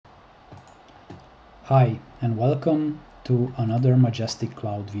Hi and welcome to another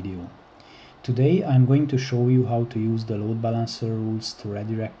Majestic.cloud video. Today I'm going to show you how to use the load balancer rules to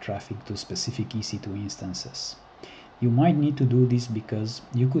redirect traffic to specific EC2 instances. You might need to do this because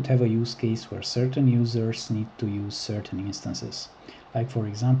you could have a use case where certain users need to use certain instances. Like for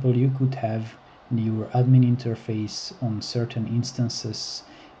example, you could have your admin interface on certain instances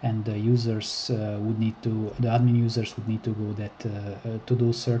and the admin users would need to go to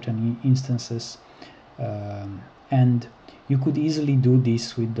those certain instances. And you could easily do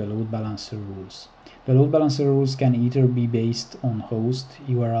this with the load balancer rules. The load balancer rules can either be based on host,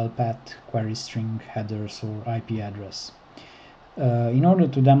 URL path, query string, headers, or IP address. In order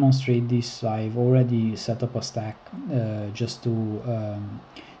to demonstrate this, I've already set up a stack just to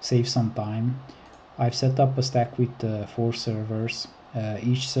save some time. I've set up a stack with 4 servers.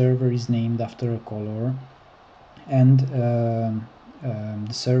 Each server is named after a color, and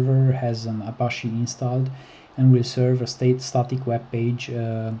the server has an Apache installed and will serve a static web page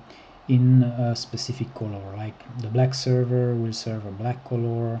in a specific color. Like the black server will serve a black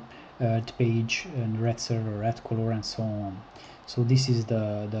color page, and the red server red color, and so on. So this is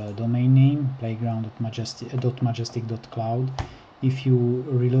the domain name, playground.majestic.cloud. If you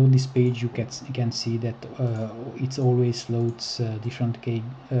reload this page, you can see that it always loads different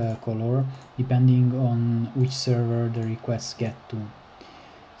color depending on which server the requests get to.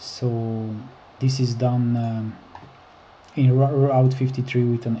 So this is done in Route 53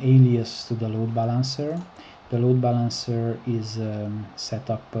 with an alias to the load balancer. The load balancer is set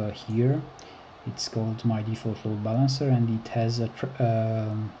up here. It's called my default load balancer, and it has a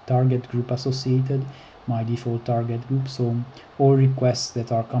target group associated, my default target group. So all requests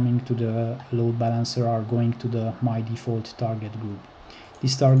that are coming to the load balancer are going to the my default target group.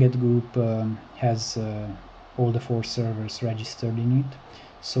 This target group has all the 4 servers registered in it,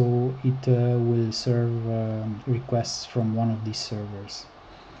 so it will serve requests from one of these servers.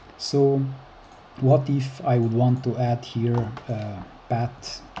 So what if I would want to add here a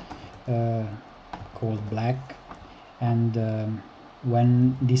path called black, and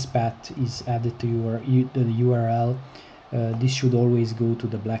when this path is added to the URL, this should always go to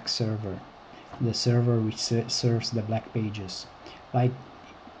the black server, the server which serves the black pages. Like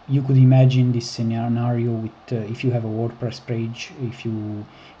you could imagine this scenario with if you have a WordPress page, if you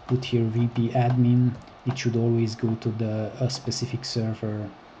put here VP admin, it should always go to a specific server,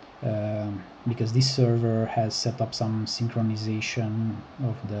 because this server has set up some synchronization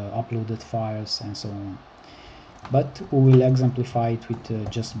of the uploaded files and so on. But we will exemplify it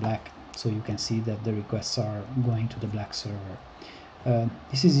with just black, so you can see that the requests are going to the black server.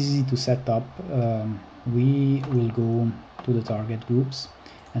 This is easy to set up. We will go to the target groups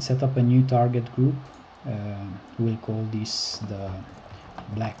and set up a new target group. We'll call this the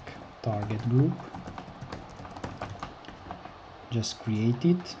black target group. Just create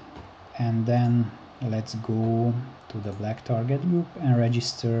it, and then let's go to the black target group and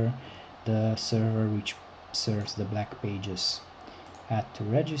register the server which serves the black pages. Add to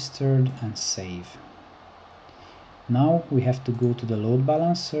registered and save. Now we have to go to the load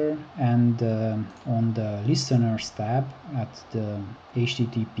balancer, and on the listeners tab at the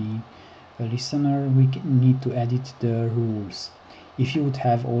HTTP listener, we need to edit the rules. If you would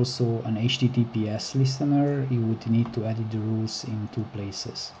have also an HTTPS listener, you would need to edit the rules in 2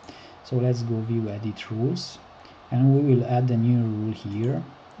 places. So let's go view edit rules, and we will add a new rule here,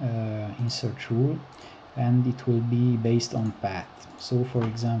 insert rule, and it will be based on path. So for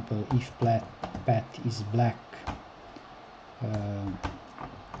example, if path is black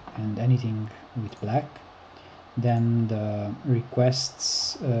and anything with black, then the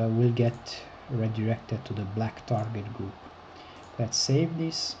requests will get redirected to the black target group. Let's save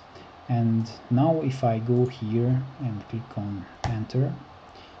this, and now if I go here and click on enter,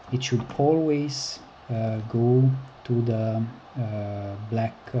 it should always go to the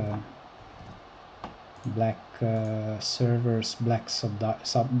black server's black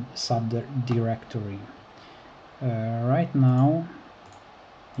subdirectory. Right now,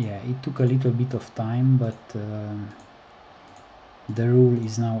 yeah, it took a little bit of time, but the rule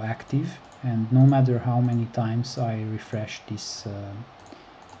is now active, and no matter how many times I refresh this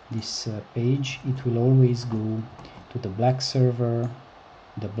page, it will always go to the black server,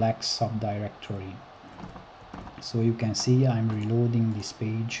 the black subdirectory. So you can see I'm reloading this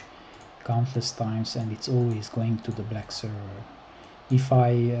page countless times, and it's always going to the black server. If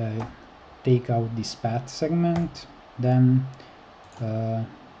I take out this path segment, then the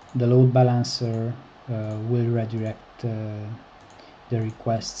load balancer will redirect the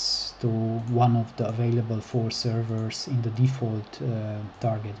requests to one of the available 4 servers in the default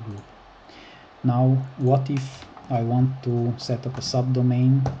target group. Now what if I want to set up a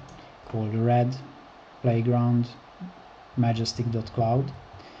subdomain called red playground Majestic.cloud?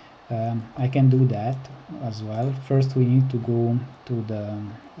 I can do that as well. First we need to go to the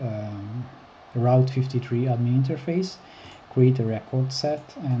Route 53 admin interface, create a record set,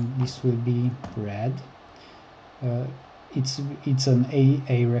 and this will be red. It's an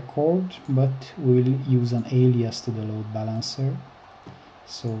A record, but we'll use an alias to the load balancer.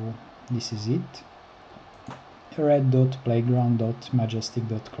 So this is it,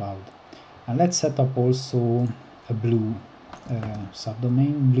 red.playground.majestic.cloud. And let's set up also a blue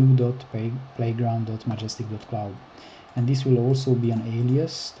subdomain, blue.playground.majestic.cloud, and this will also be an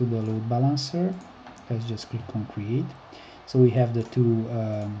alias to the load balancer. Let's just click on create. So we have the two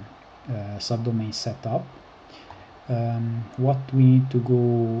subdomains set up. What we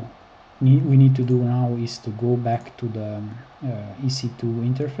need to do now is to go back to the EC2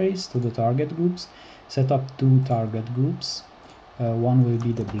 interface, to the target groups, set up two target groups. One will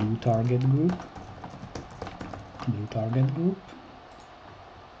be the blue target group.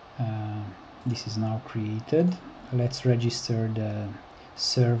 This is now created. Let's register the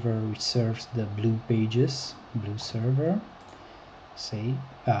server which serves the blue pages, blue server.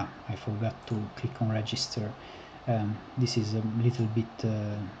 I forgot to click on register. This is a little bit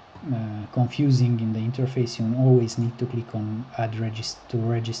confusing in the interface. You always need to click on add to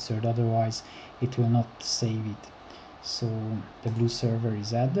registered, otherwise it will not save it. So the blue server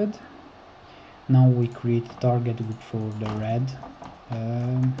is added. Now we create a target group for the red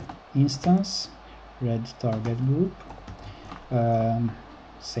instance, red target group.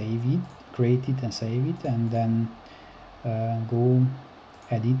 Save it, create it and save it, and then go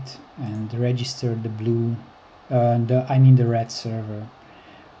edit and register the blue, the red server.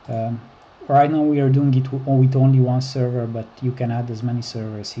 Right now we are doing it with only one server, but you can add as many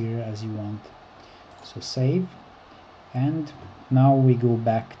servers here as you want. So save, and now we go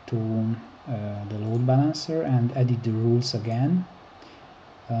back to the load balancer and edit the rules again.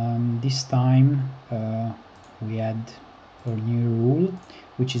 This time we add a new rule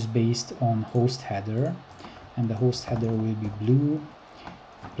which is based on host header, and the host header will be blue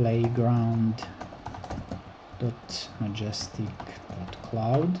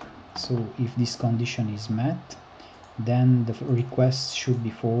playground.majestic.cloud. So if this condition is met, then the request should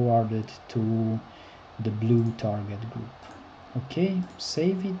be forwarded to the blue target group. Okay,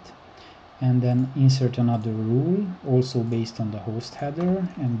 save it, and then insert another rule also based on the host header,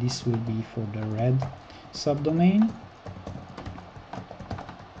 and this will be for the red subdomain.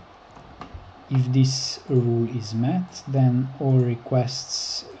 If this rule is met, then all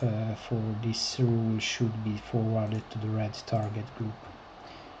requests for this rule should be forwarded to the red target group.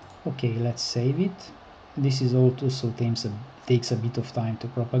 Okay, let's save it. This is also takes a bit of time to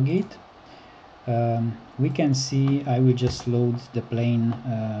propagate. We can see, I will just load the plain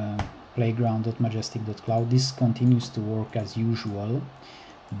playground.majestic.cloud. This continues to work as usual,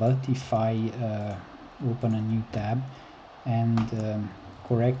 but if I open a new tab and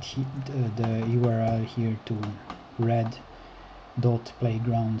correct the URL here to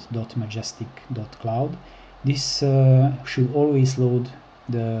red.playground.majestic.cloud, this should always load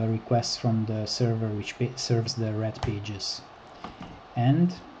the requests from the server which serves the red pages.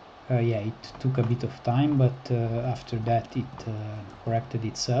 And yeah, it took a bit of time, but after that it corrected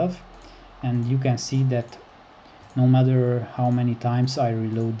itself, and you can see that no matter how many times I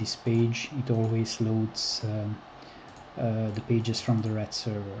reload this page, it always loads the pages from the red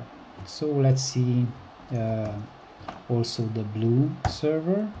server. So let's see also the blue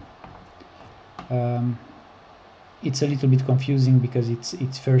server. It's a little bit confusing because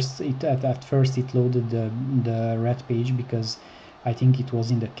at first it loaded the red page because I think it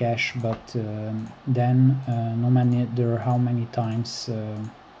was in the cache, but then no matter how many times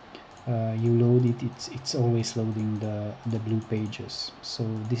you load it, it's always loading the blue pages. So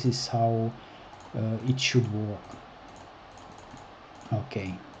this is how it should work.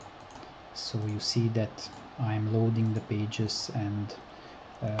 Okay, so you see that I'm loading the pages and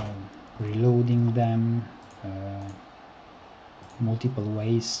reloading them multiple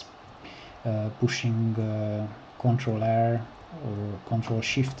ways, pushing Ctrl R or Ctrl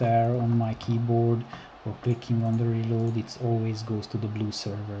Shift R on my keyboard, or clicking on the reload. It always goes to the blue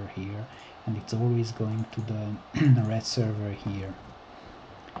server here, and it's always going to the red server here.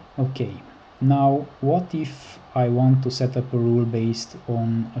 Okay, now what if I want to set up a rule based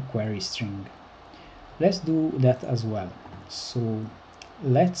on a query string? Let's do that as well. So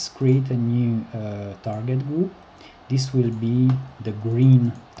let's create a new target group. This will be the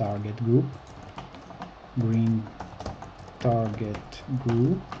green target group,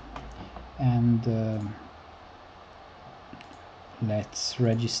 and let's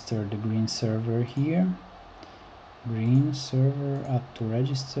register the green server here. Green server, add to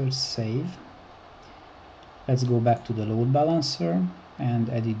register, save. Let's go back to the load balancer and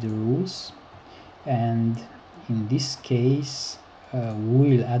edit the rules, and in this case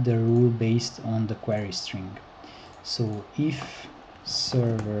we'll add a rule based on the query string. So if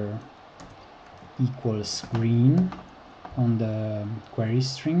server equals green on the query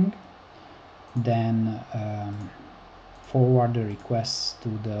string, then forward the requests to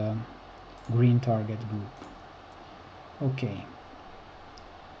the green target group. Okay,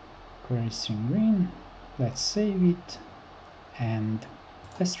 query string green, let's save it and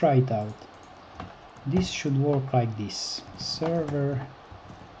let's try it out. This should work like this: server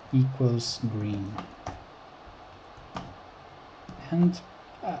equals green, and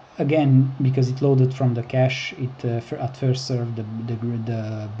again, because it loaded from the cache, it at first served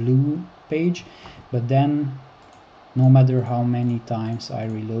the blue page, but then no matter how many times I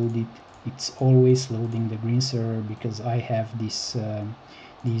reload it, it's always loading the green server because I have these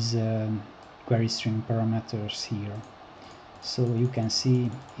query string parameters here. So you can see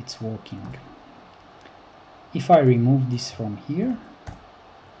it's working. If I remove this from here,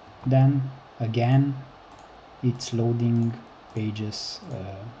 then again it's loading pages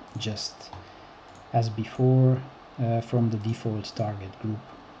just as before from the default target group.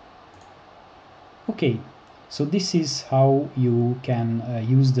 Okay, so this is how you can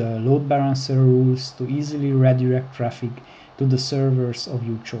use the load balancer rules to easily redirect traffic to the servers of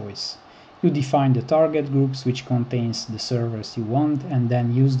your choice. You define the target groups, which contains the servers you want, and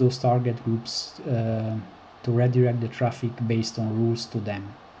then use those target groups to redirect the traffic based on rules to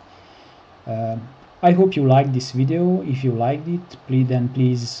them. I hope you liked this video. If you liked it,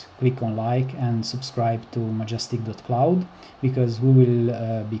 please click on like and subscribe to Majestic.cloud, because we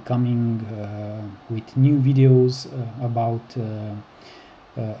will be coming with new videos about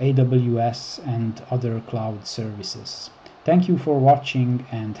AWS and other cloud services. Thank you for watching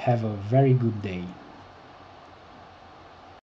and have a very good day.